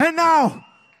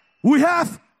we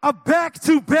have a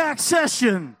back-to-back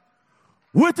session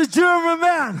with the German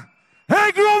man,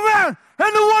 Aggroman,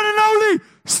 and the one and only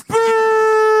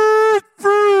Speed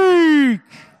Freak.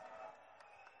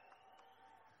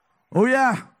 Oh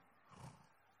yeah.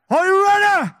 Are you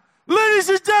ready? Ladies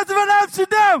and gentlemen,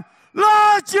 Amsterdam,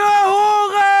 laat je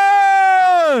horen!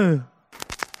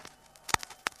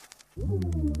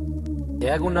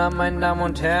 Ja, guten Abend, meine Damen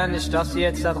und Herren. Ich darf Sie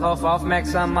jetzt darauf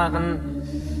aufmerksam machen,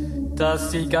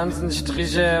 dass die ganzen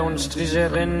Striche und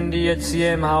Stricherinnen, die jetzt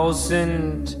hier im Haus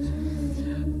sind,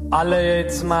 alle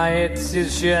jetzt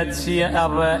hier,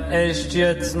 aber echt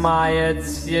jetzt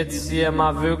hier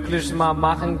mal wirklich mal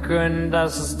machen können,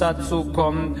 dass es dazu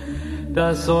kommt,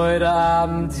 dass heute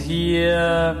Abend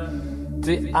hier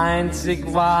die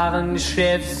einzig wahren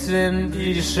Chefs sind,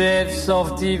 die Chefs,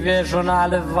 auf die wir schon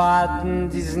alle warten,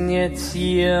 die sind jetzt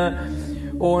hier.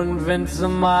 Und wenn sie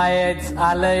mal jetzt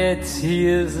alle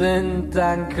hier sind,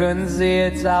 dann können sie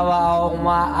jetzt aber auch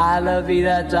mal alle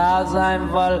wieder da sein,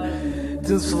 weil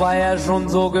das war ja schon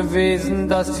so gewesen,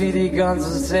 dass wir die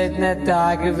ganze Zeit nicht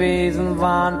da gewesen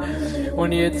waren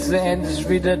und jetzt endlich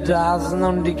wieder da sind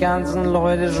und die ganzen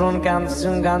Leute schon ganz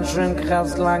schön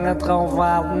krass lange drauf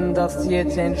warten, dass die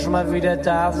jetzt endlich mal wieder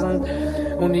da sind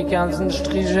und die ganzen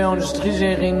Striche und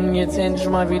Stricherinnen jetzt endlich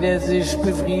mal wieder sich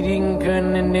befriedigen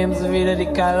können, indem sie wieder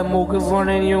die geile Mucke von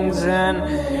den Jungs hören.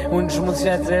 Und ich muss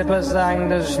ja selber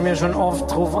sagen, dass ich mir schon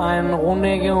oft drauf einen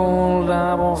runtergeholt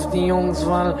habe auf die Jungs,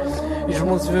 weil ich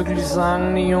muss wirklich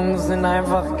sagen, die Jungs sind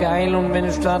einfach geil und wenn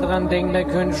ich da dran denke, da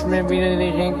könnte ich mir wieder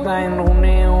direkt einen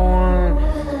runterholen.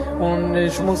 Und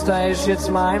ich muss da echt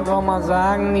jetzt mal einfach mal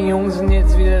sagen, die Jungs sind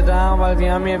jetzt wieder da, weil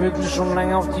wir haben ja wirklich schon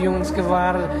lange auf die Jungs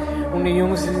gewartet. Und die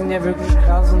Jungs, die sind ja wirklich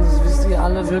krass und das wisst ihr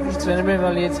alle wirklich zu Ende,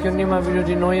 weil jetzt könnt ihr mal wieder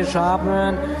die neue Schar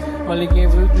hören, weil ich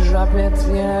gehe wirklich ab jetzt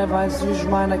hier, weißt du, wie ich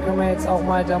meine, da können wir jetzt auch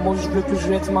mal, da muss ich wirklich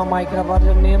jetzt mal meine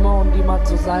Krawatte nehmen und die mal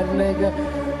zur Seite legen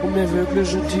und mir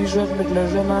wirklich ein T-Shirt mit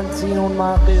Löchern anziehen und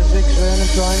mal richtig schöne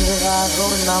Joints rasen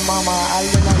und dann machen wir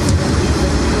alle mal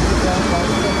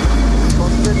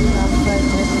konnte die Anzeit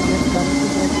hätten, jetzt kann ich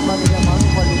das jetzt mal wieder machen,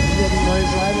 weil ich hier die neue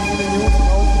Scheibe von den Jungs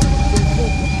rausgeschickt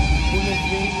und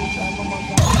deswegen ist einfach mal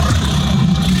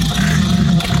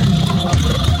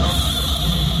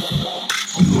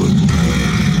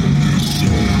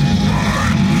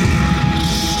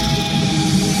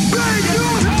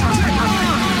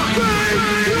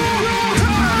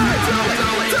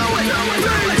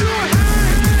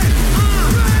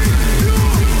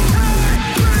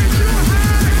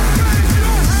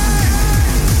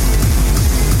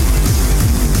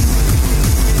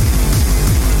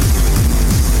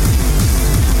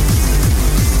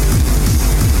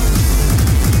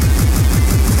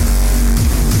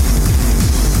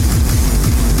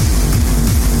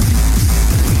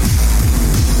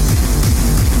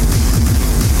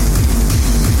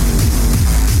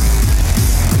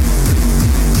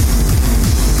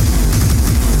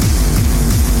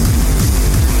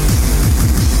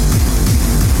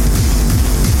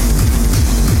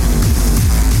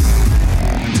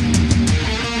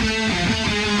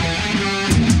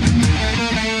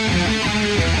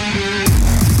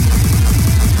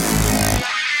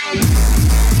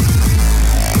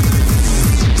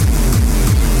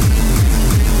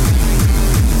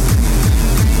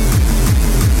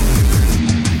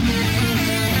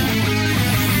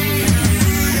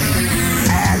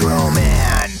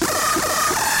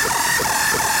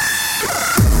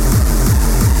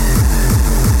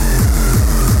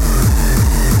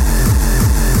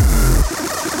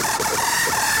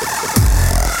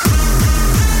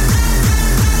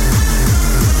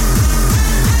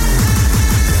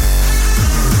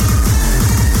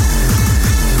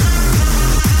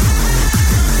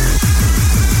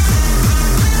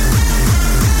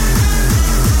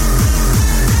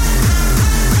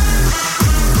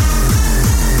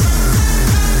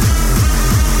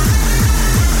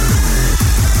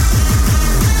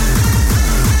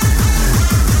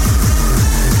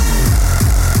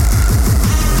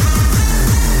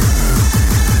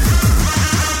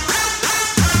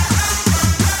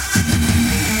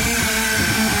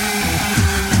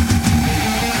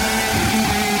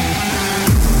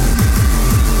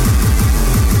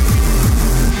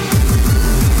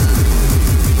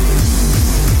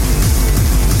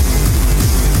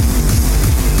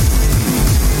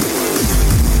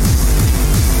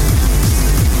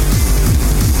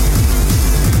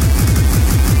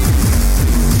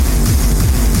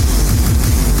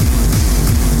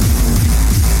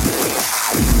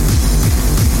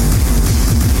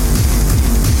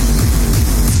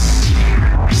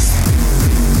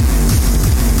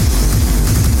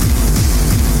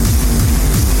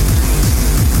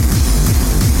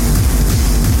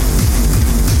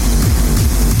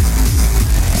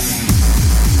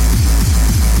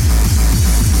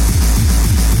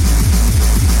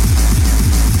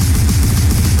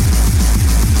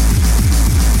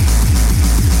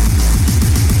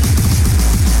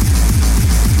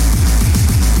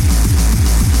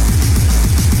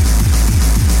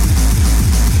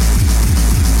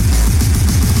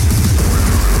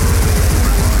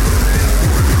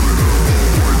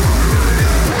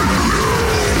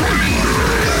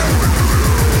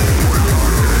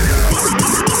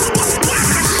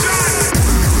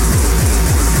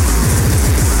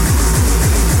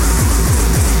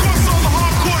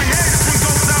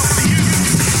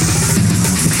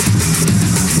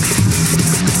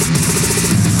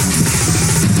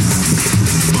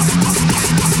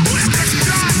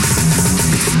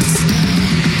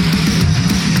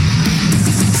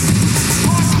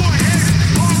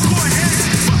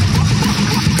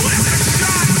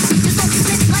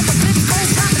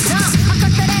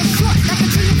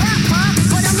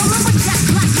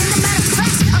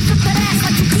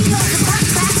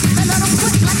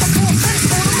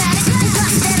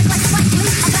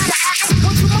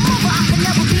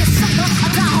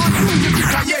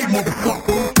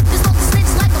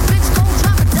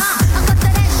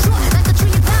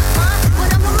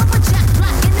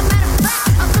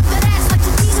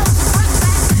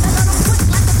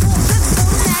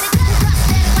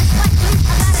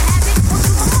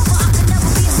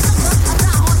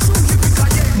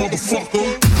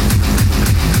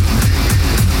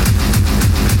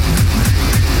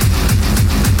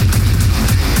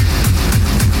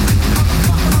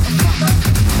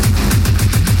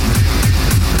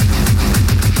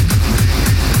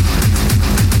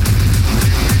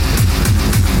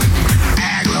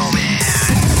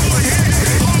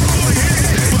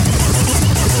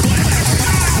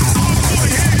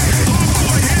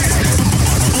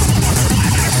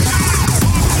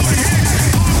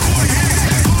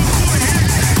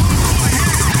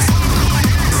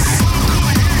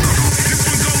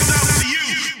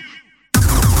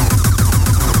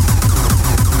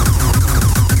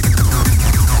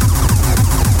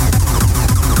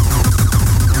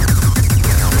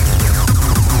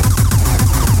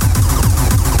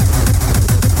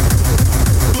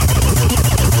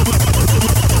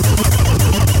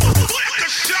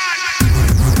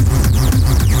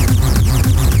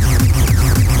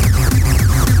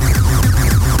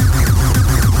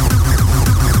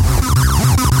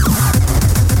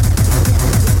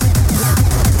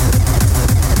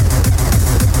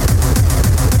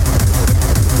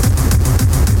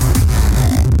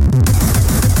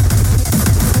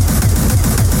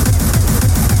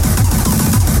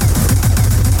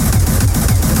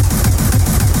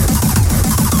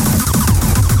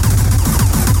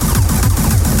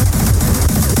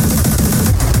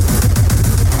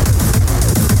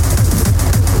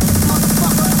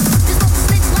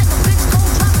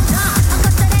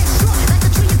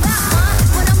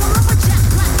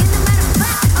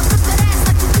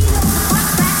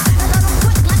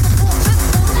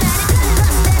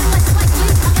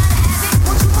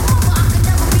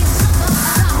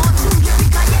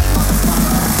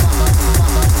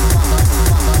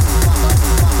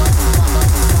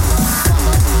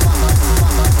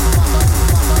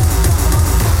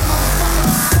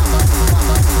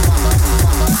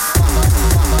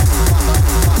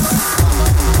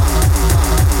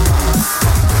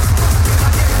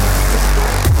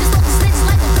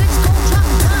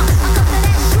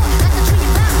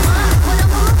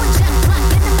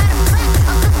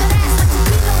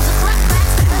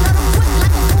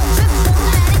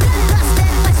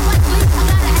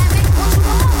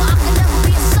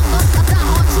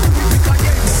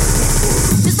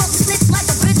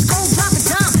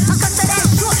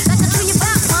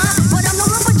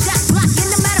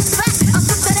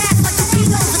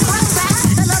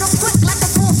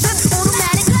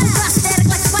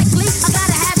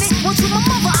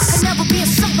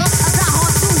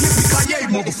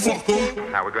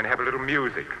Now we're going to have a little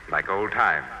music, like old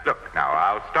times. Look, now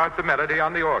I'll start the melody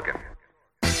on the organ.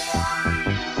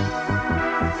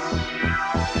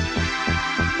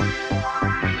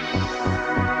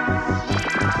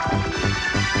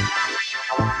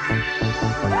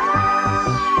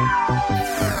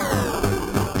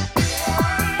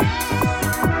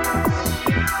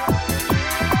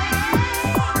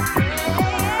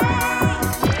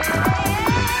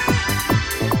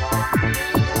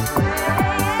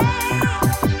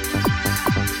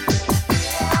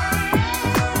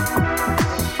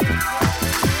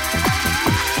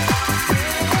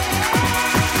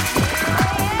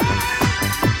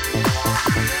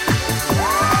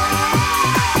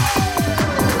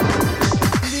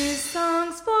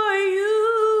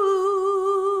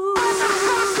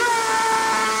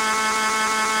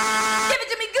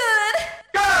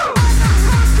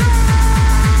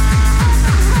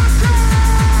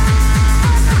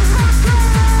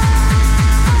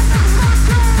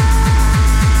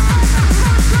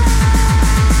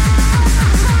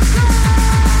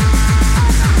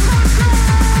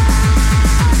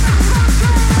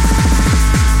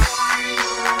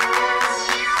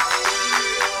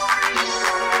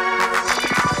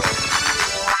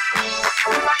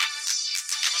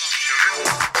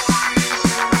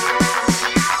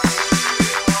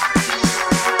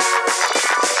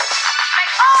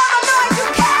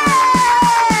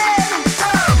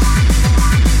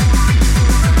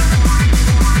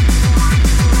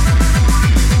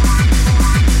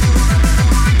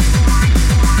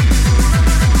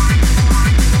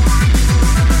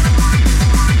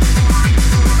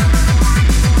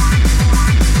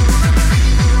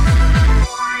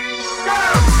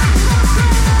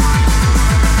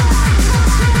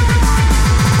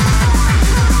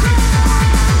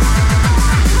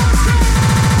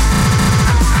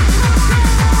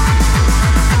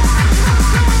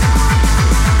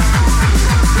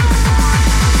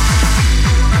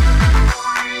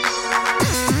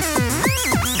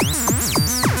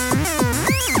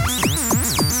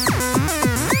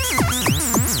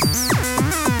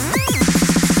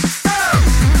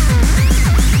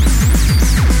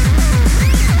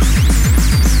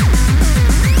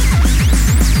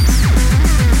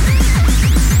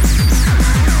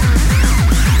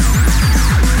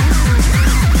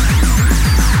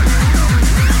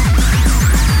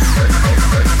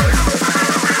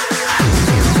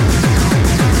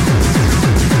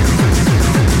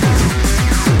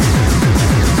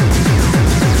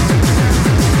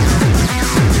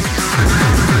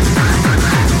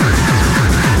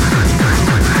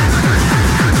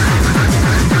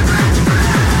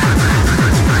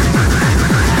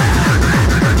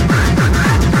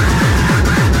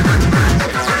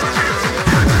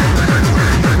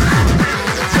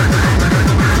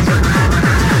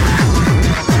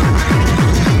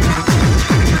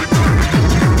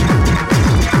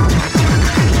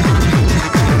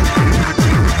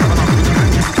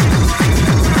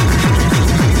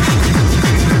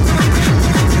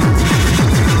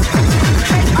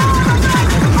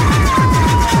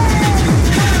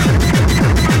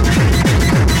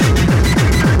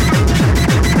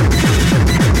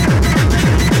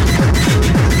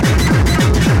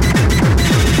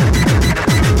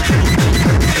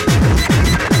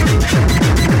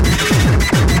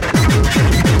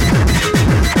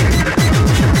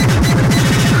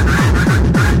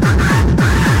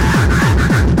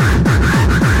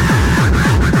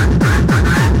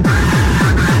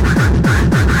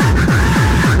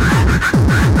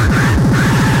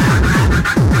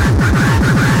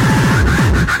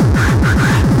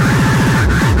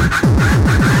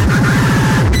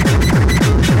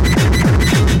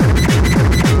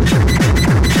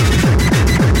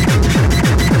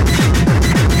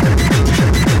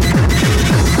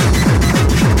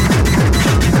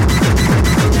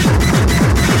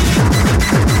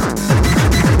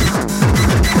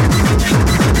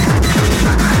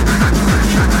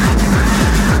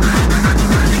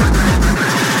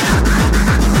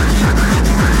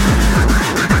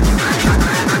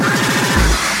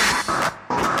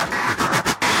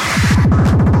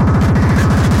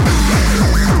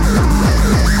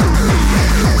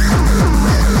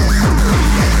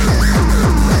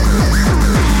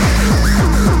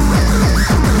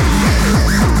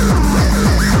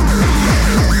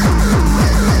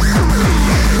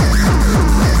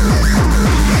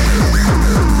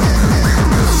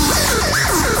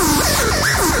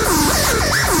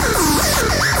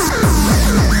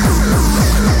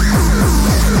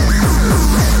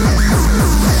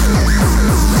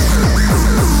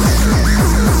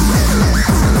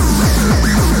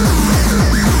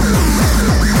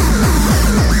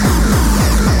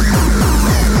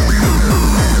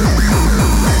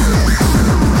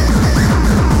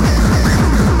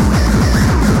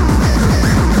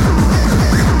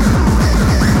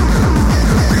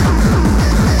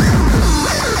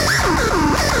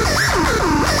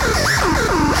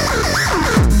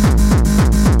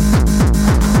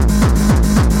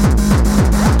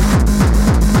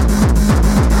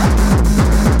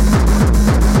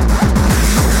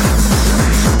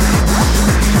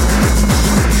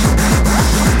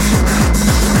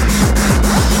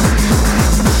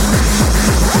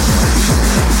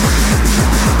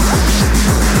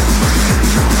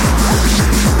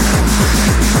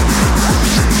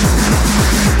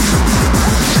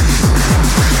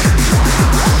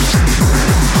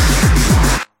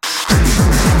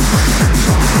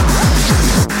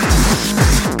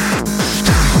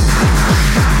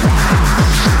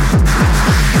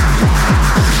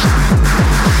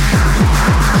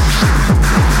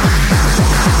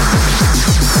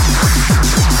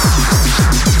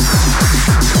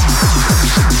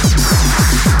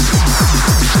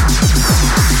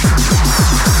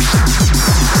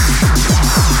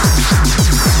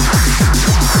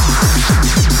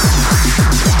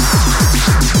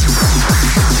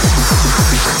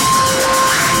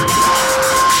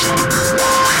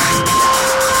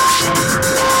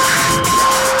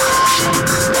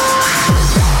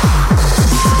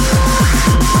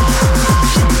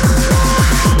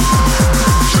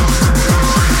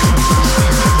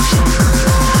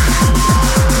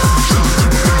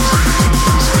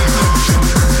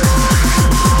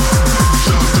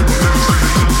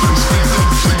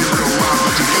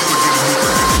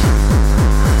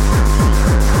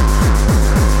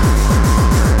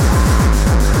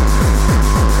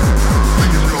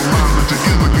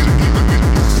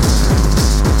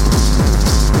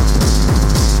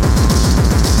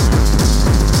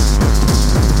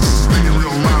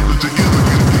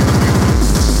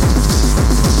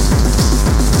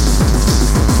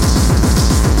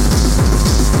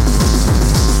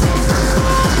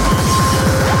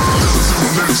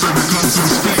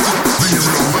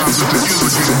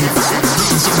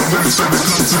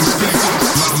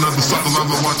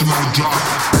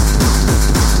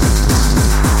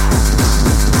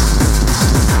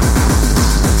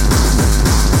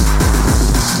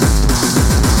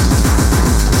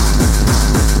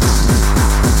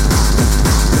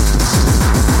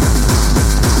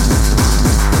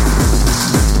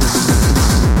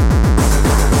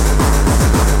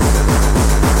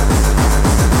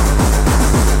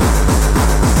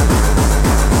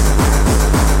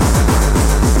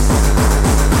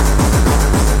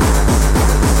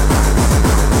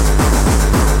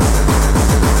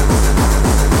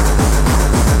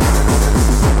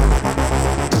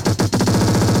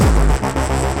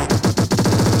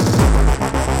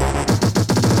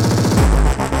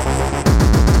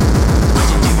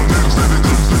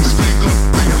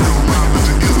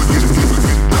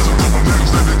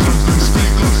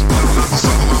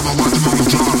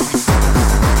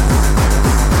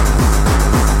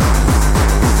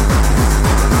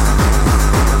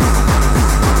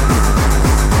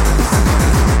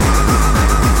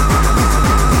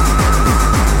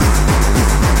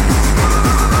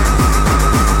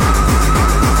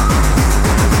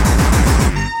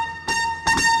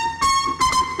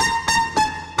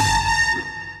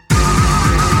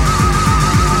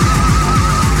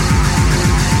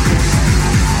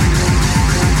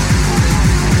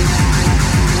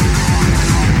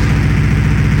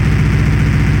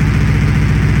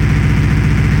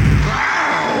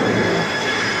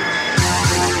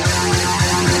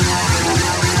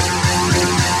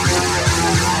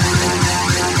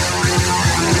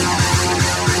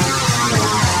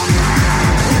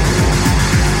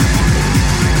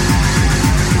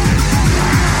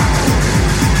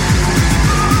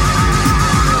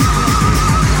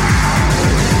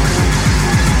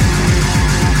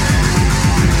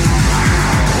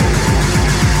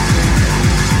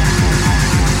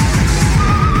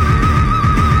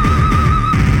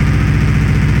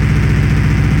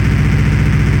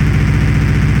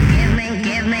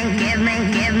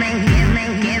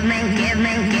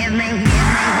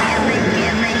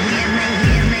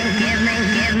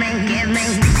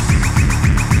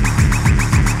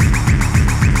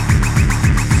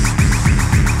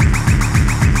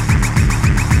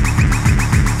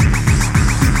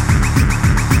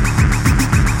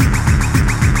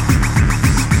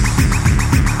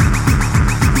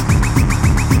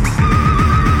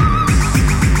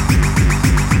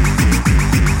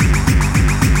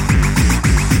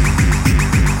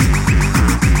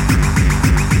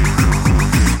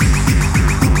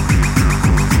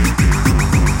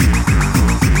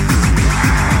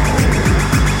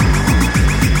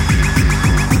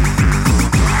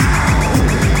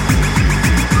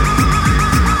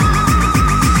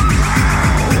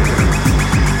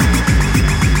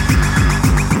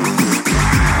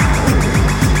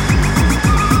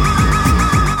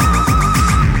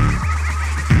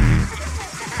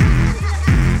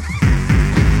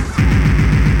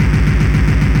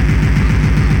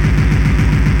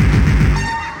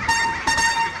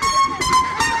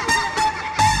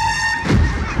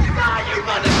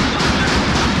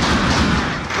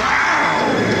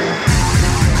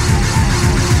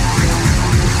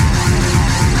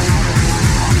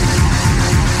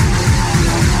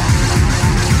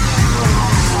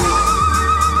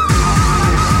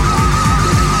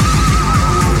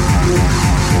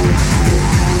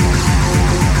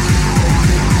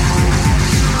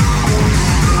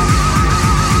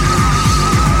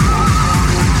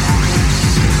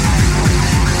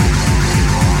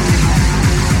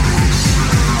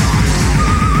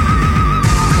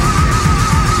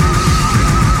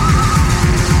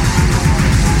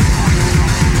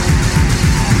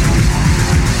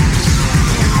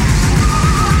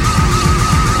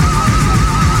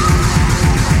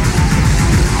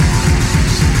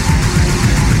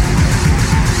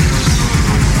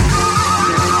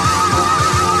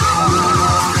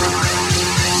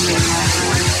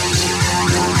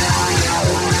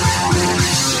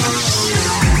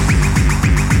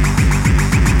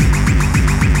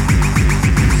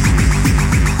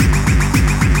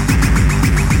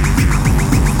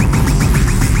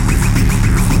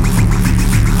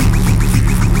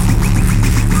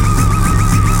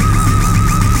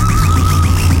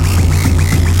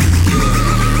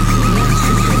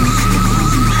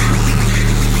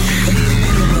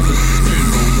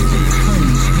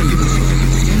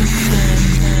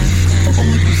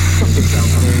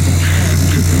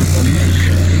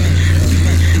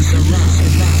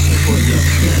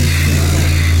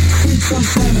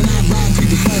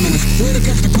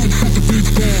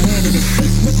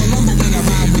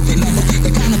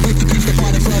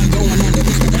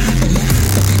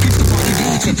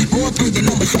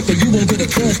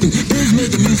 supposed to. Biz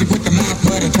made the music with the mouth,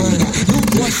 but it turned out.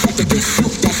 Luke was such a good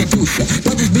soup, that's a douche.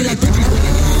 Brothers be like,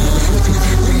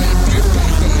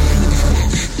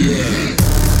 yeah.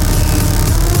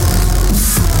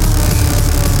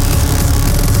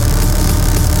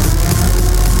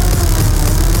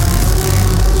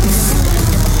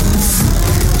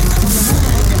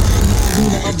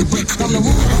 Of the bricks, I'm the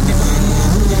ruler of the rhyme.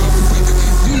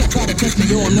 Do not try to test me,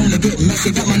 you're known to get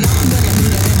messy. Got my 9mm every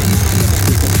 9mm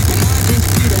speaker. My mind thinks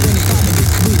speeder when it's time to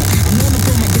get sweeter. I'm known to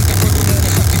pull my dick, I purple and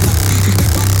a sucky pop. So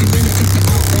step up, you bring it to the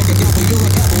out of the double. You're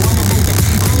a double, I'm a motor.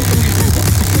 I don't think it's over.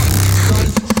 For fun, son,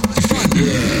 for fun,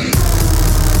 yeah.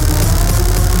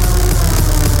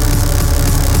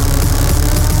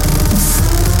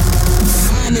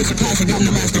 Mine is a classic, I'm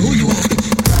the master, who you asking?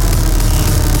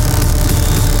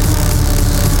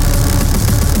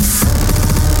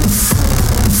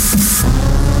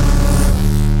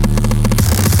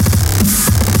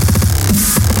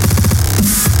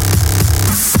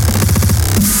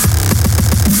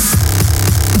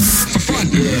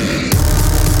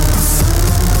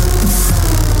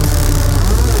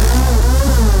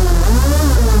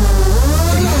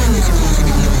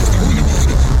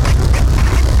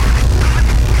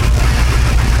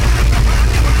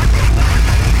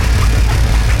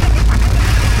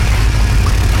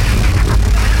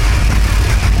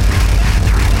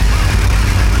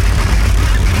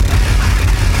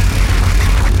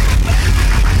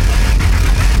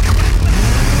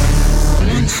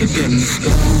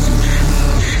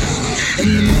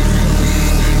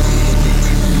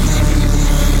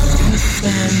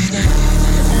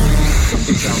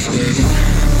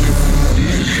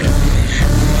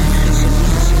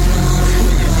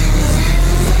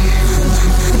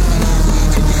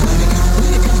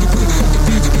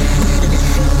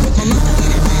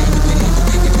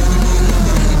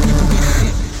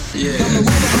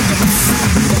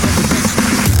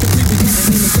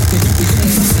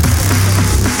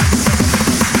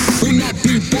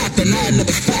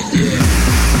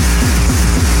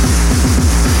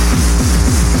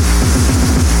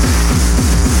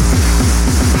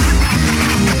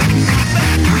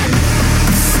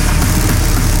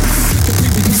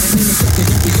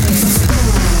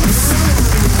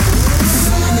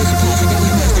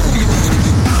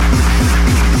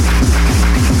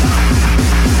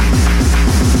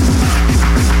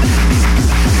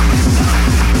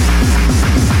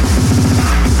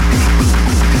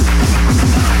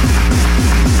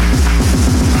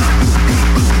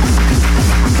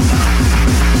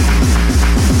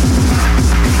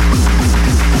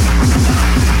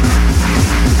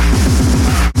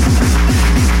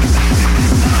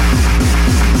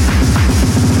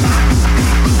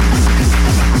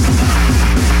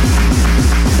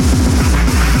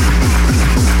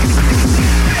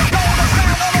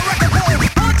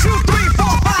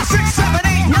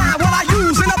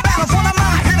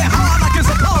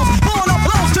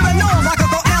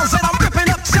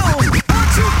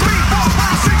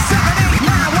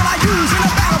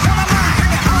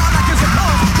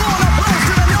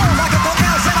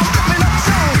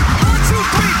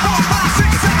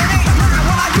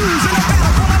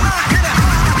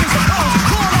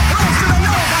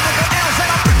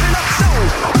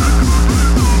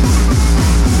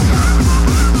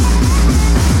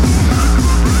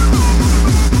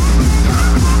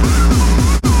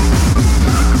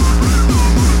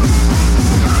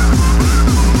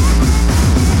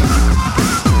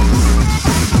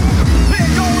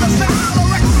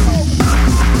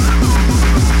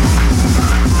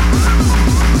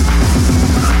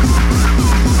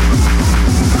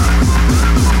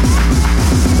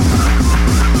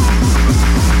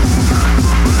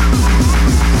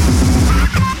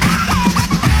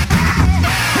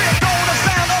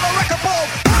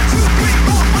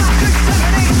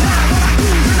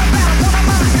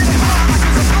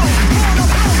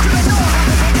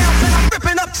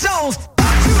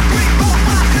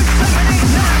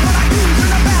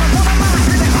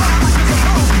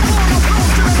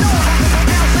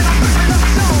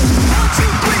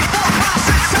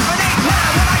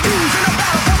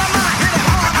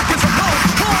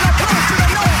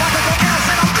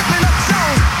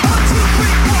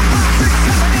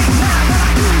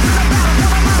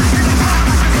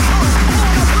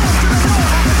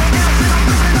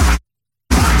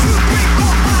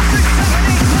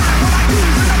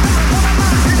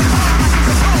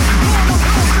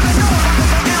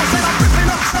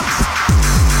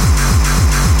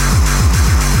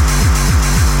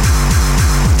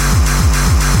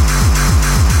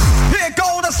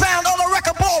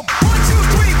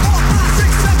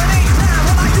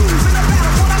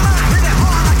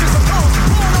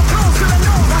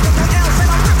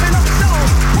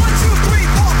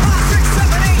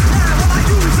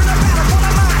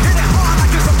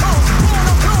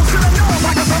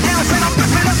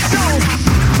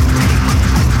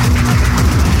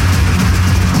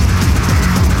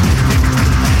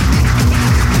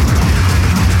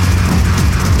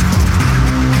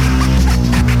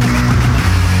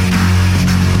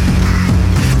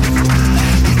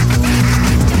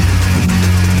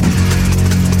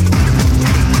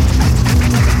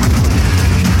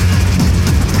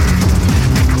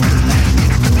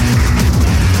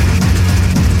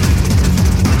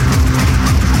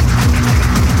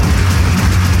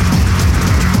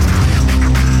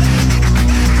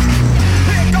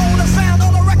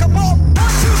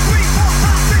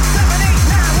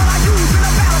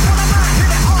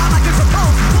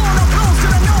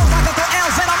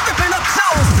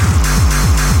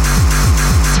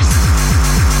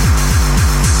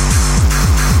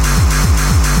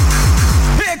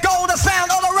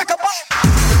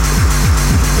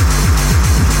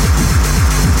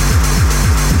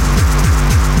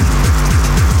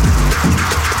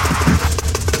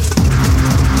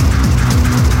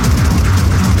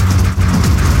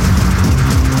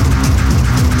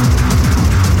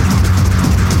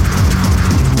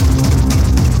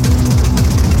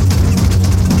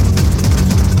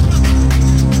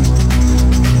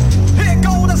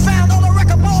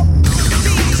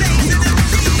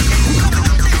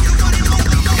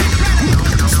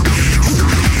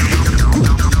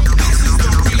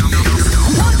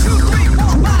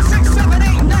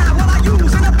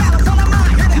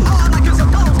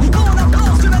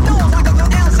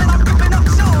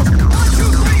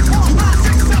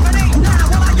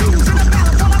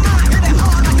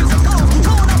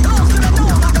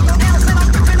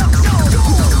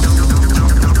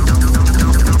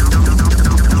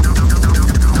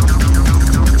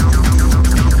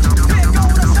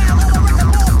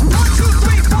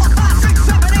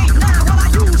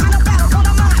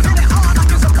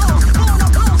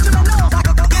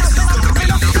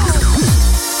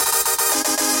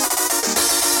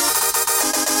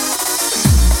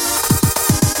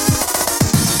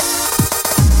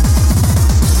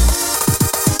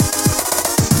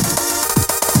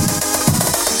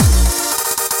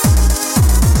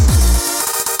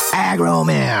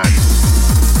 Aggroman.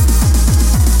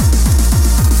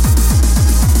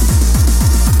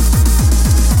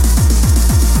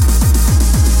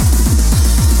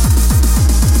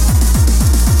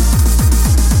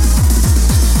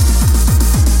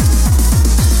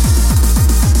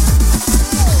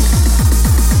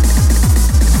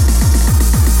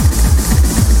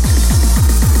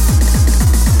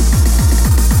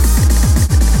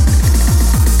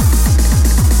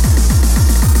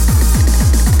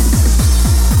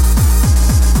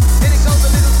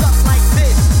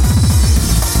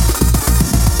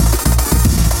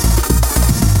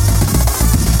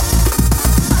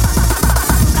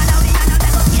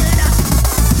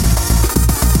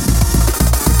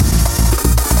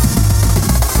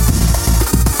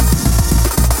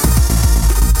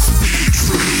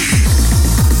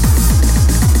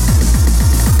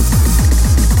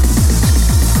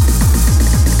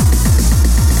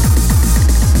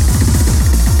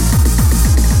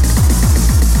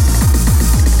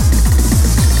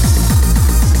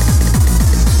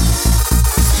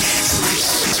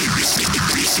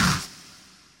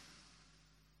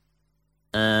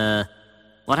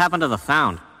 What happened to the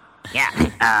sound? Yeah,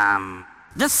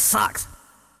 this sucks.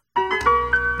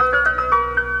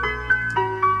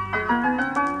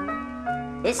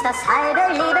 Ist das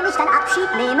halbe Leben nicht ein Abschied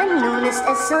nehmen, nun ist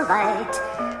es soweit.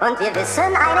 Und wir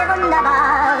wissen, eine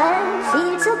wunderbare,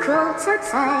 viel zu kurze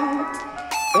Zeit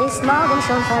ist morgen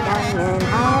schon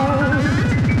Vergangenheit.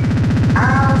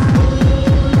 Auf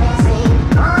Wiedersehen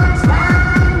und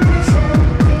Dankeschön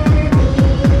für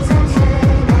diesen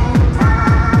schönen Tag.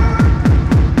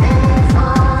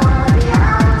 Bevor wir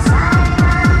auseinandergehen,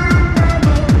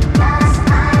 das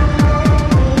eine nicht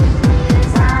mehr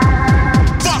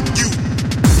sagt. Fuck you!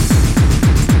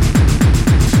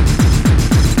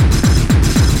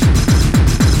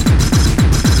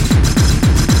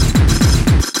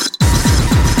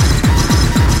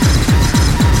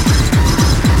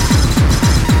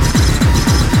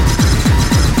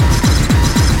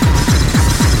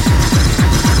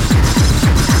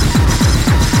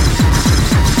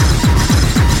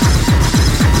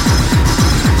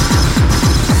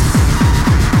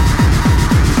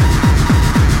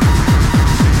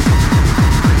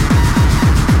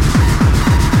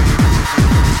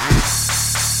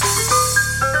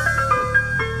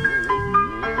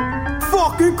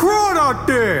 Fucking crowd out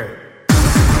there!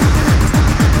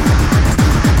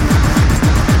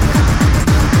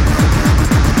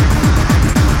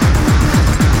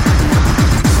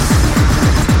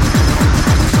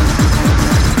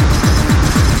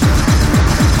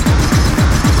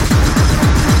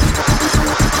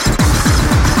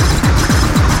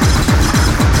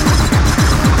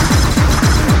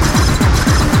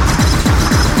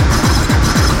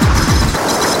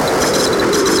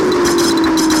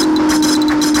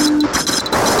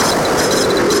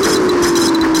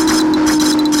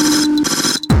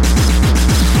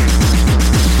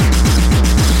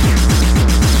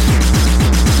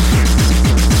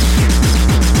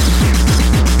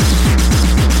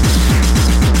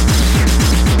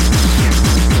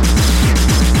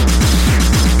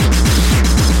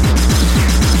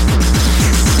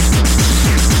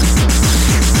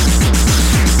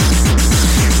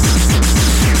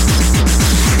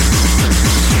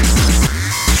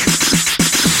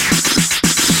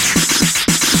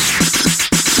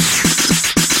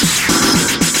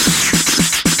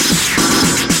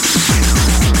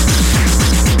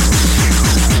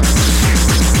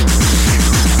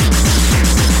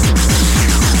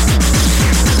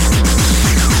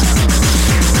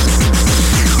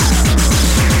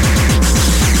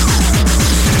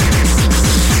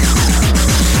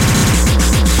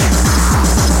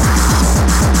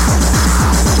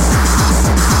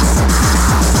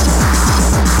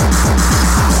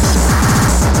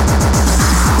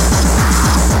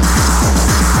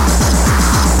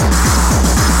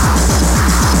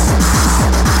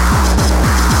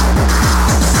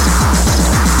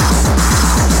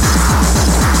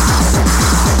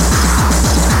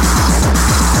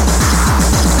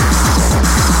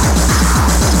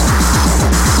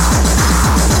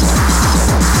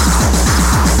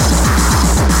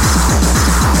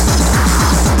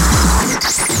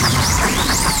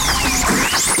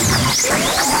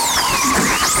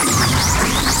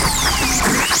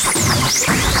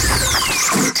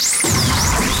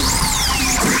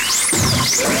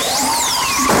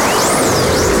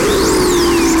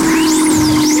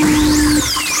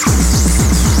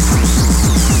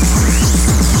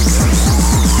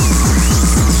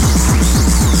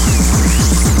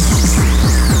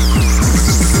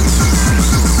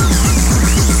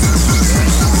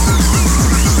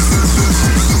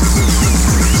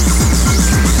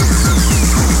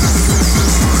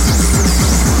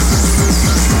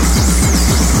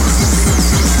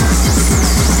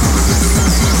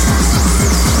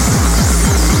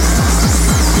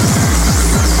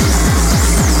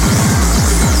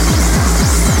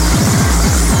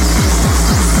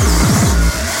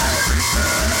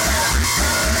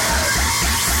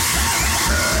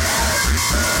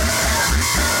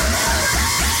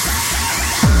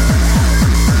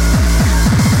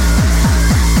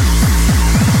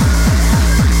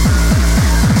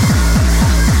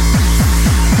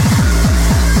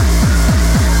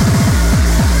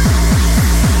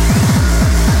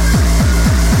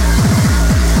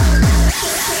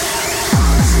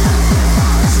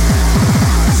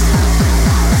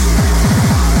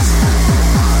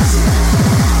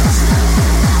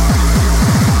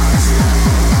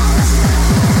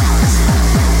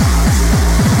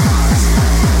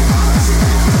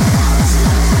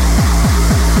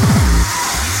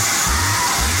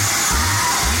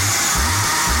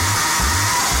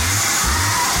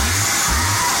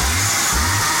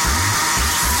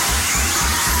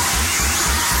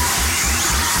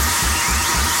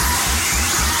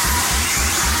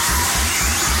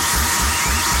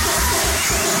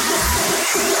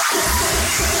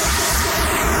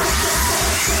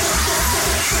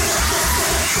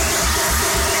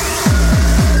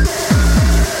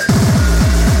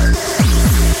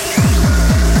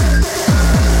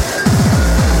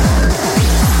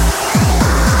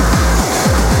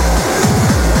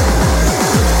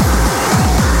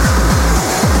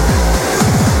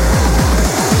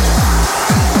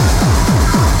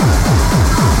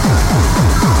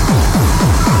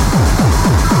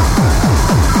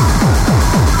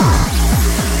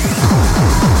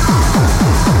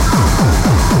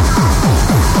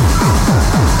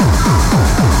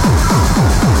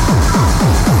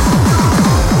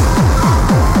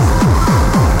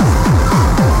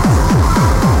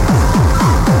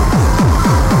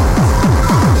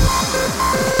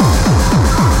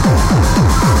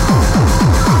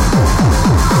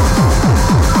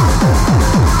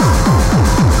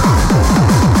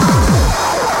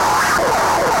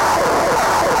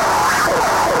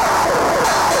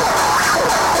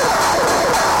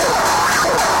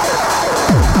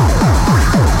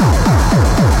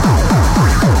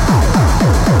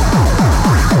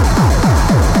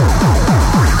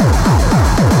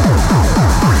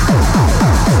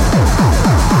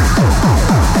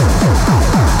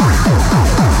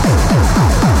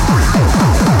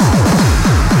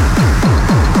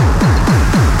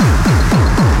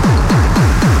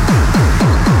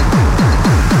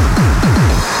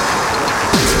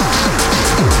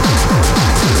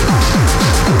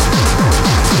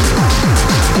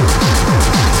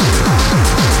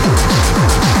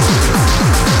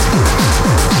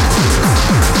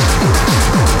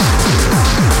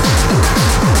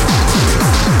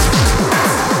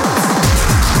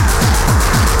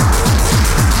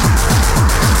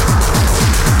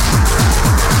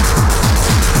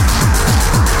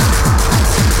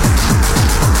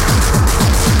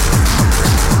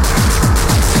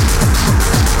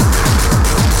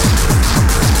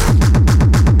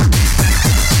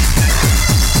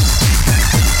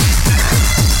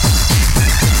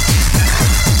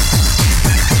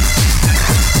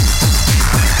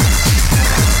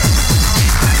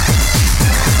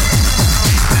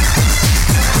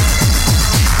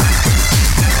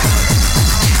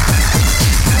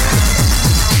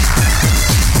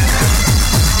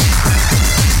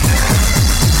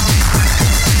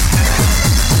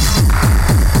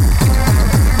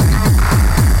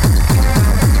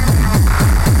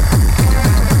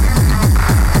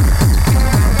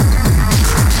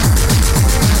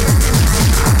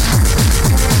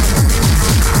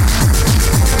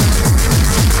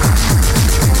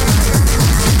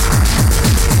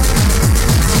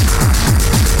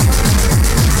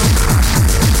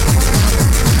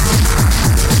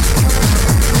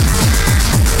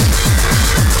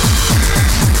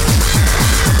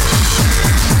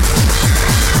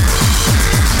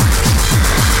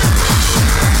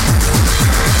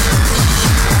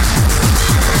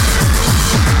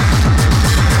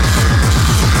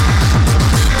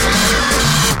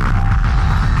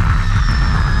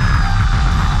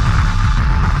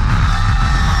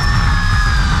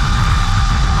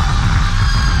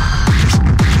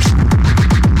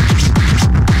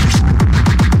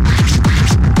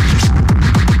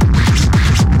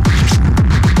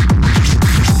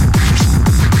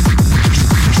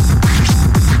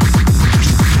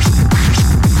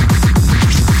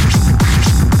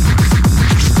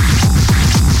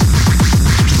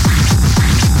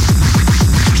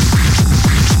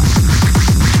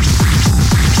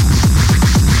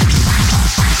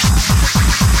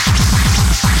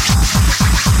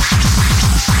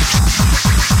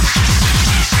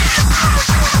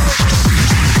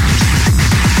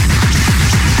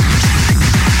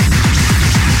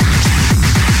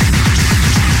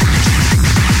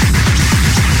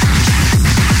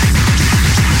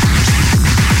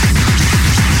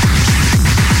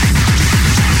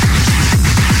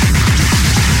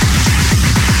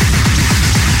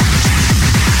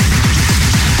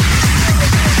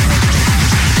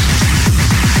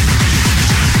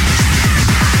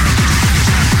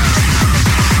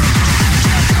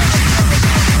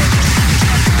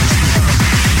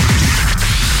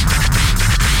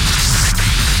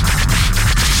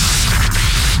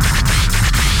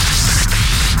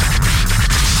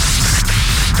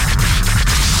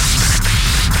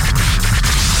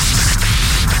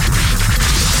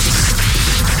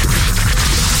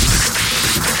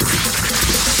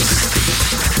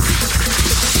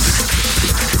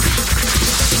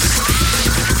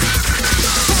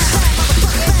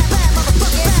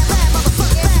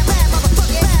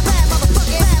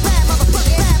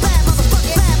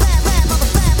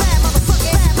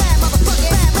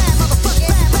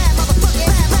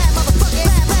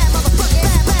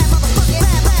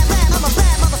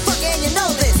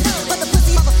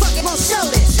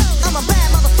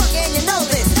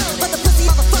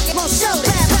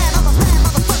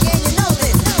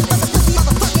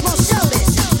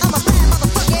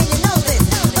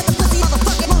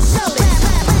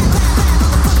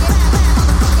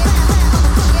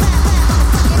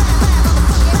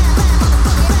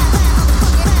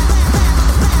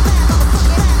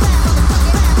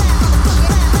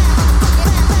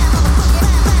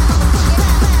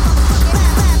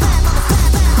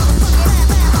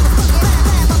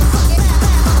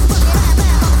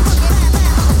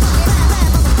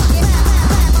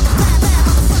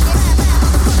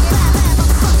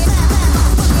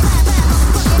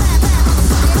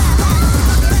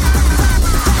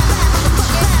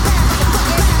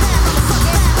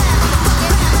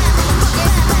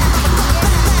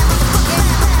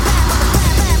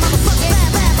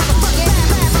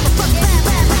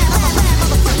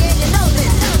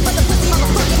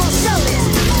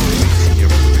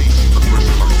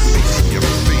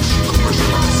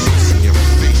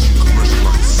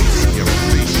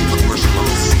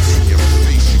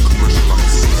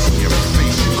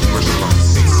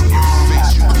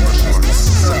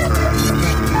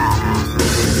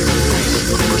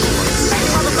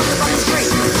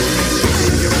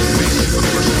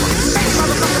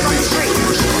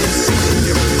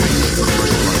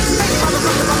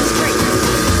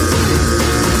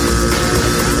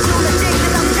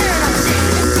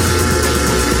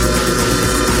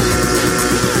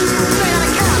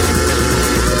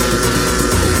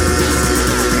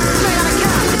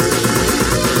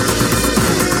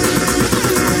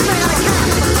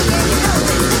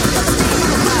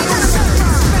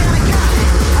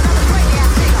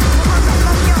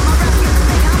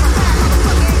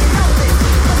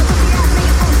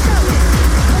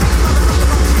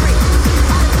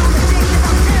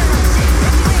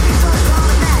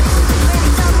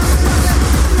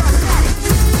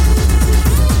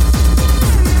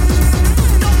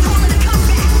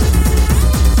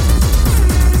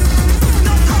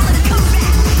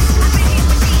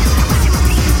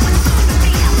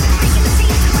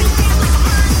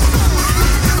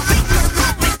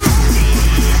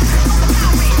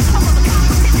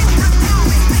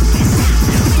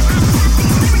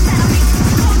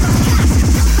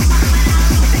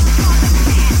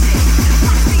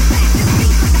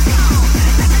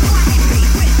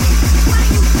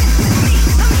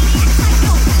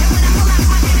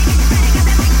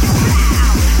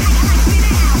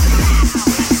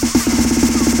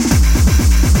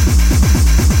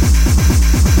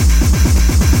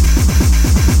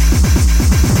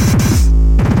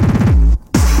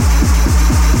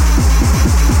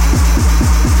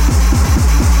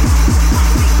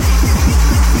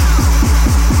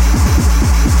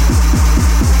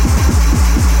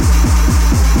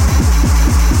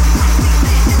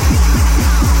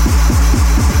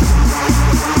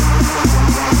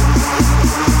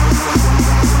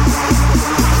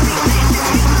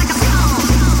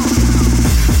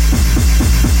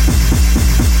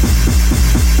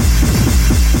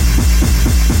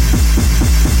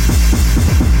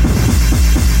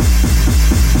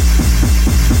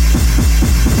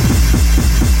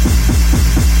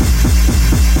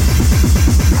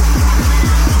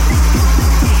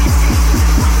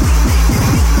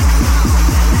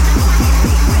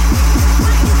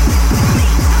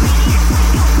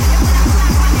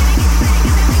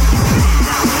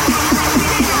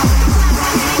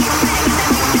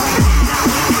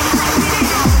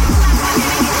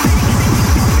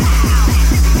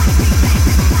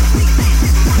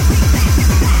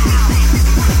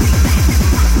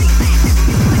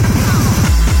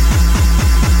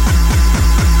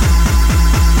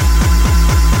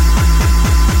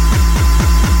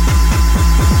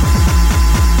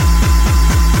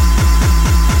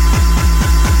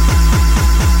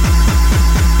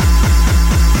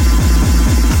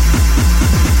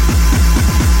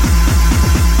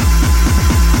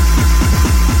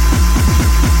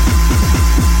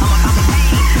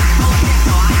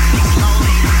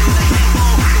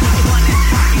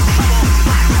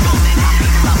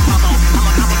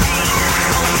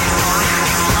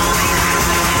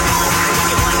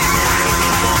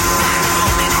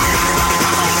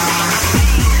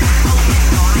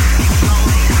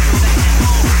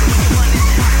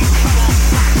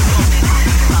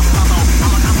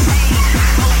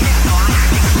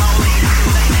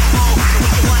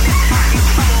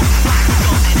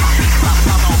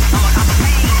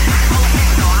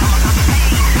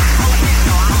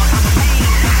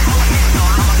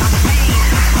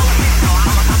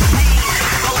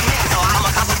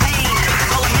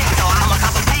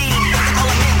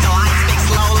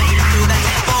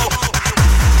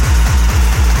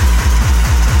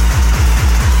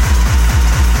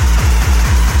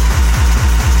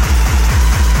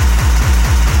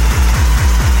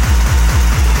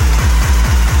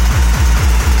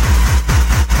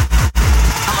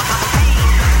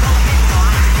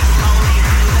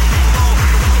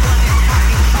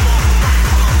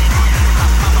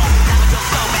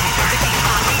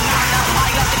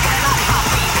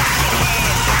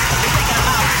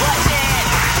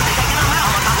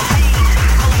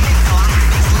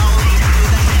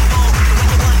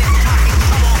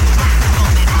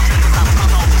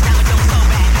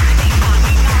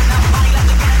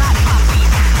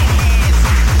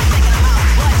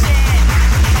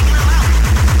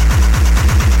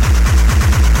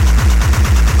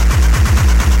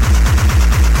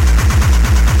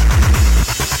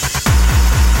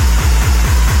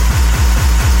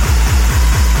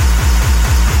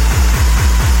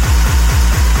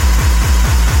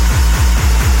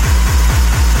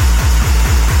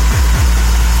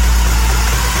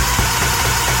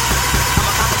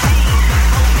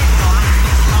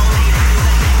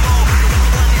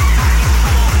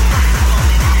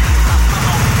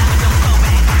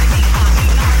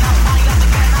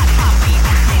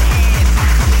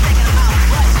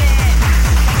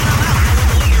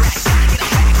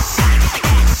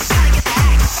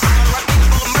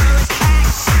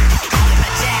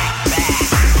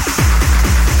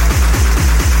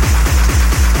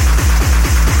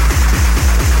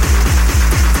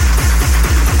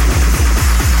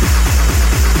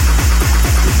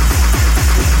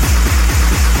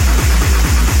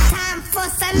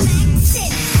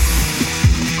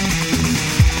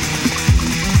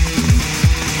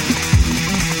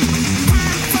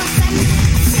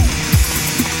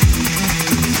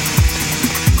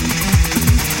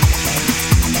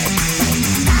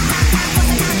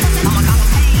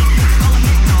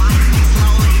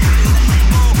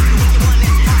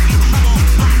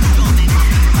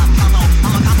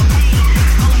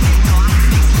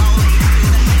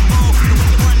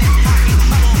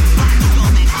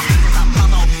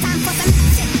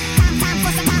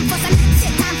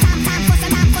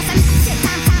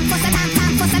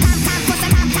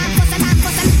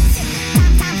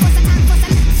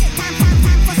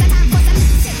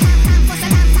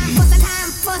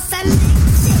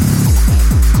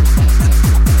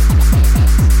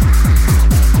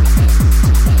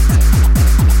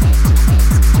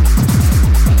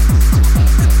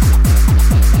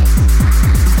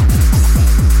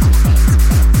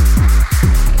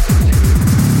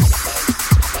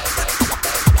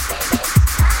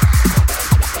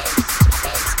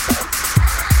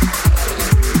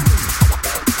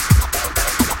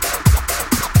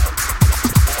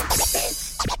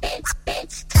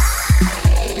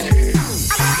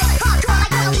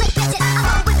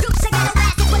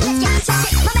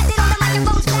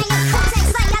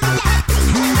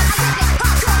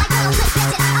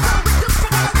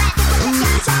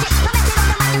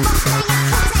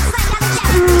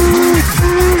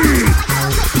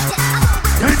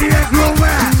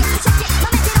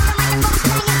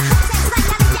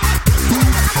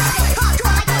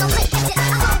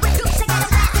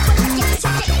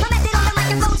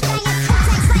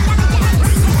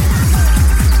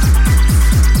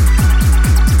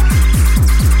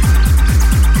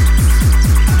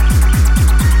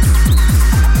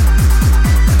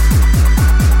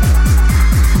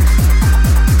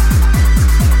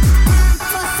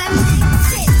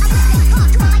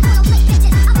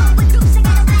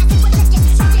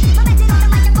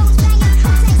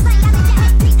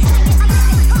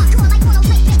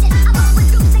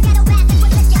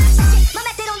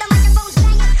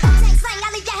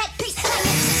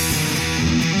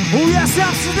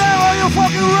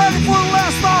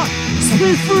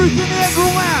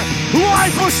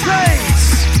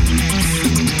 space.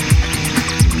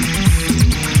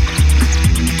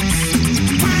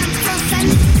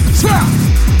 Stop.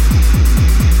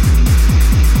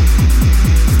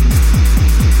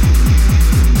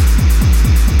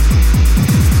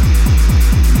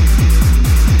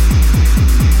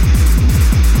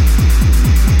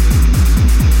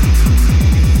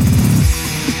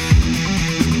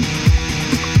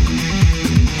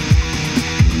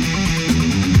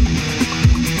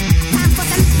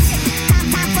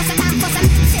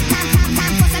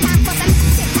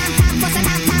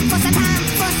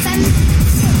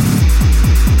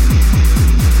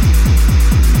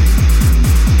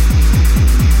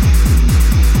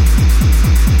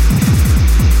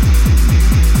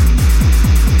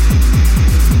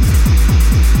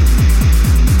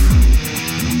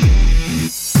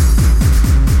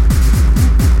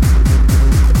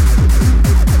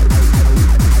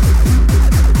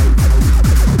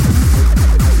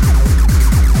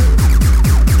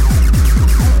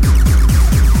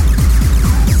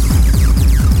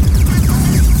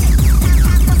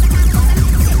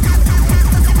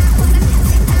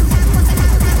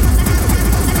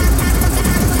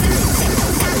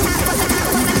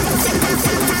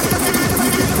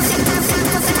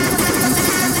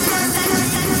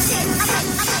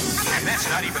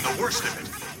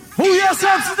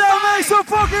 Make some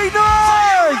fucking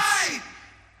noise!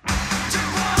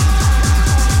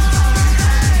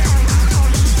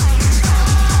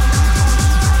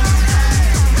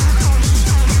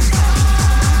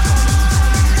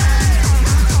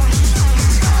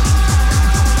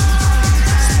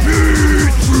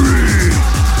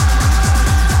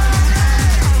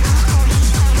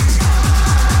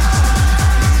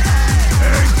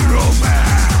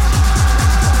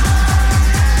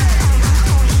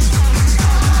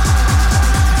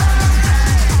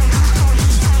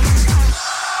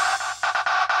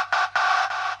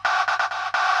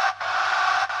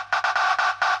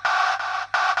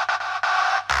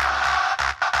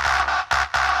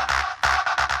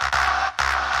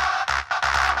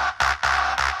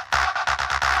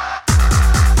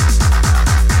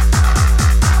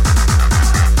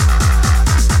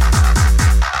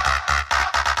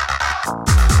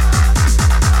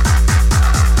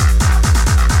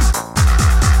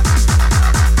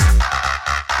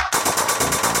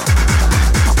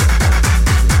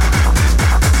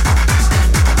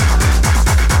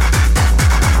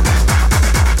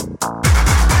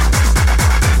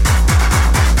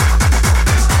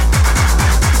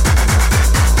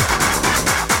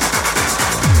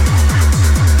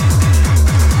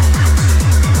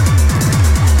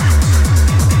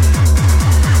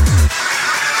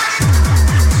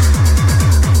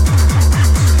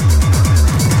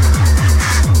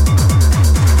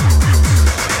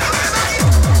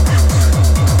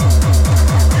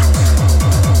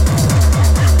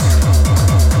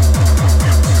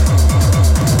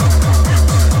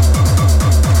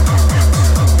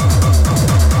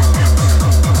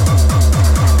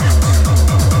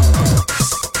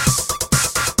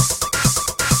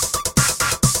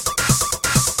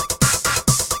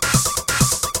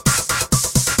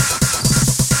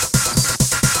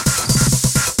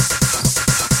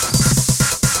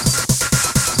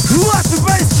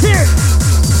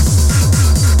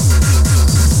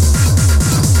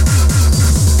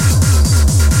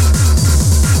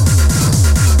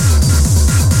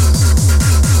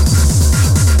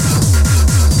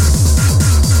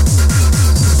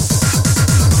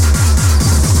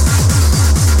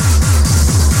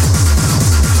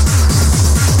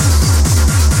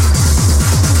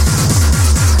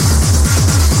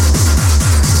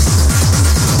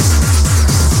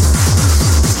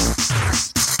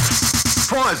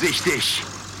 Vorsichtig!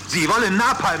 Sie wollen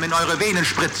Napalm in eure Venen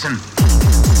spritzen.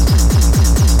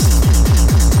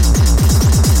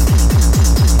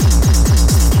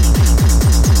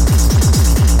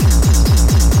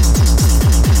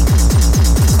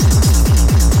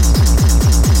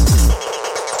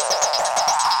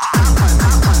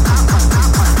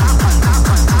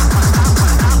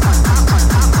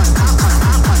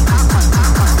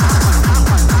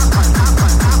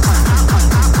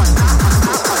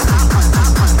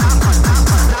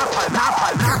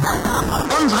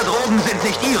 Unsere Drogen sind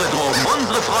nicht ihre Drogen.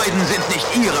 Unsere Freuden sind nicht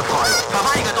ihre Freuden.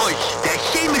 Verweigert euch! Der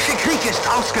chemische Krieg ist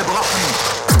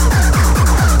ausgebrochen!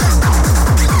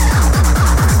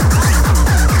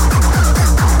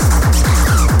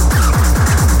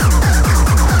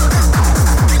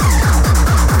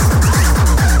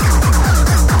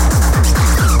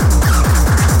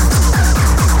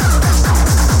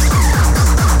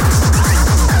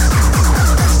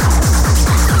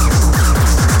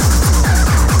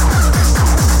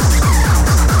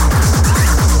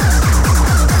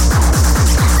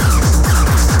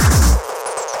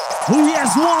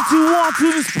 yes, 1, 2, 1,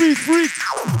 2, the Speed Freak.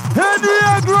 And the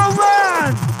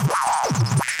Aggroman.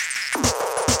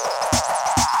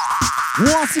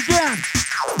 Once again.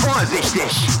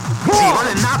 Vorsichtig! Sie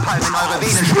wollen Napalm in eure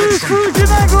Venen spritzen. Speed Freak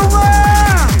and Aggroman.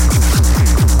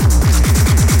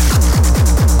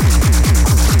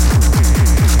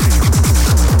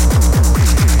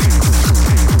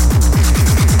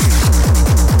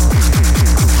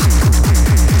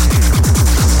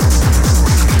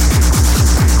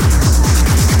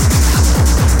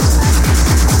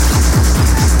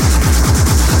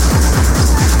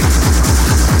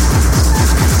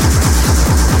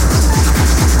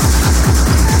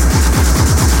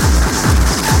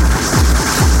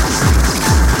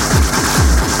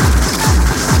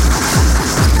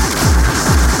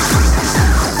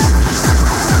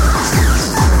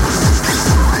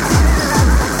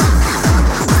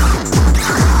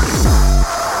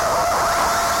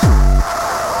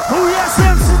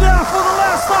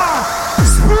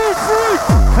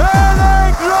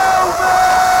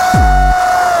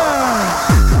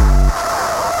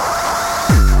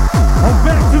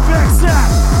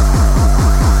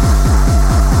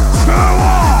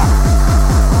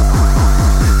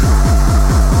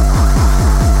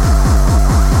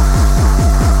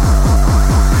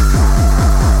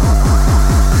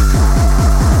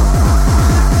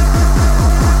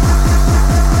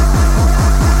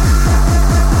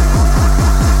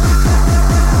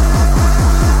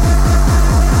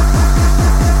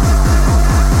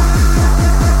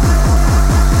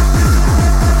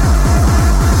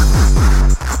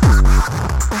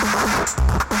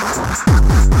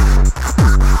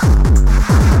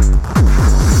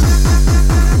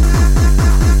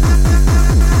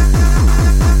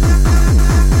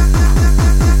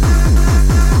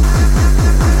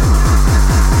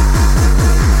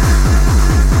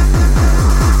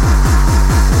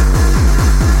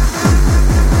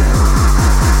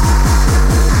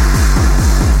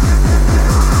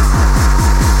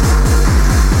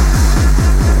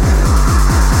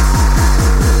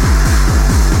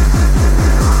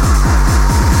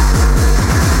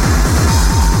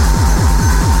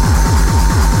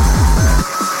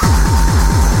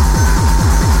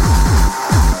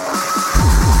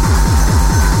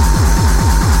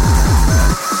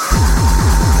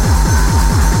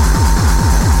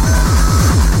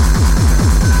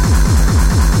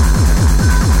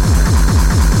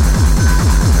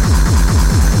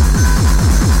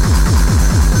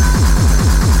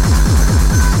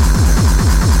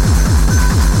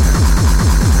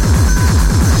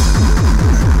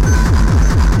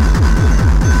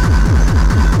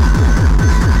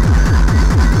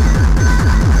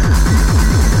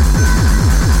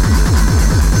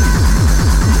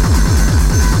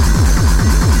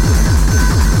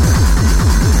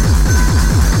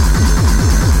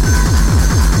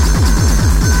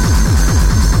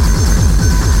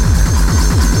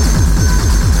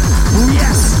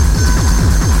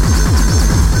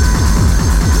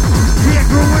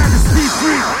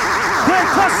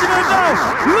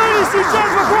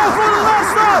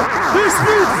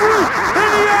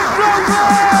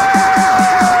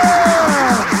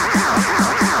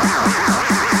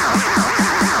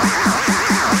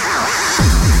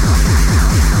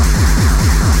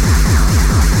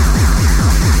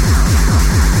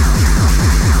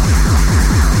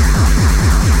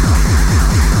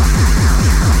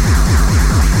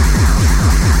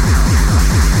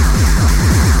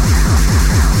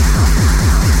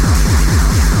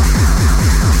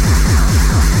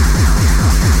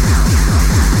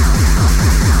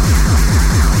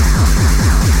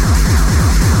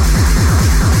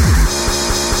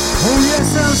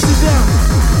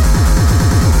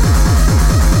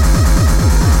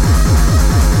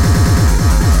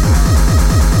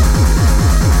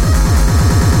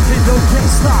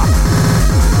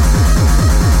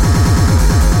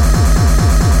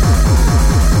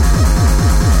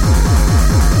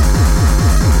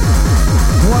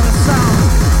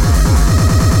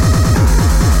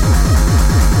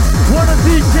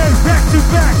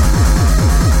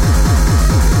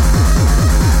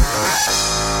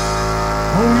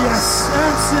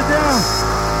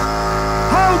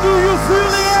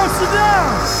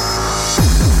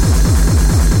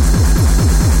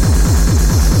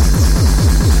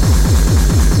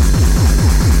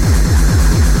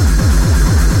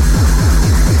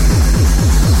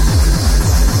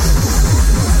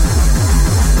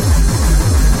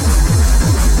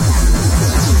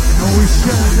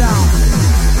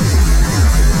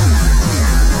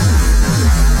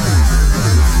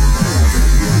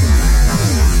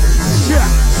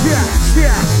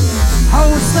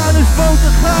 Ouwe Stijl is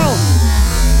Botergeil.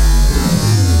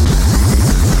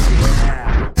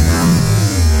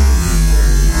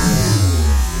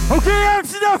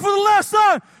 for the last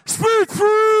time. Speed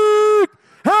Freak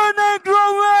and Aggroman.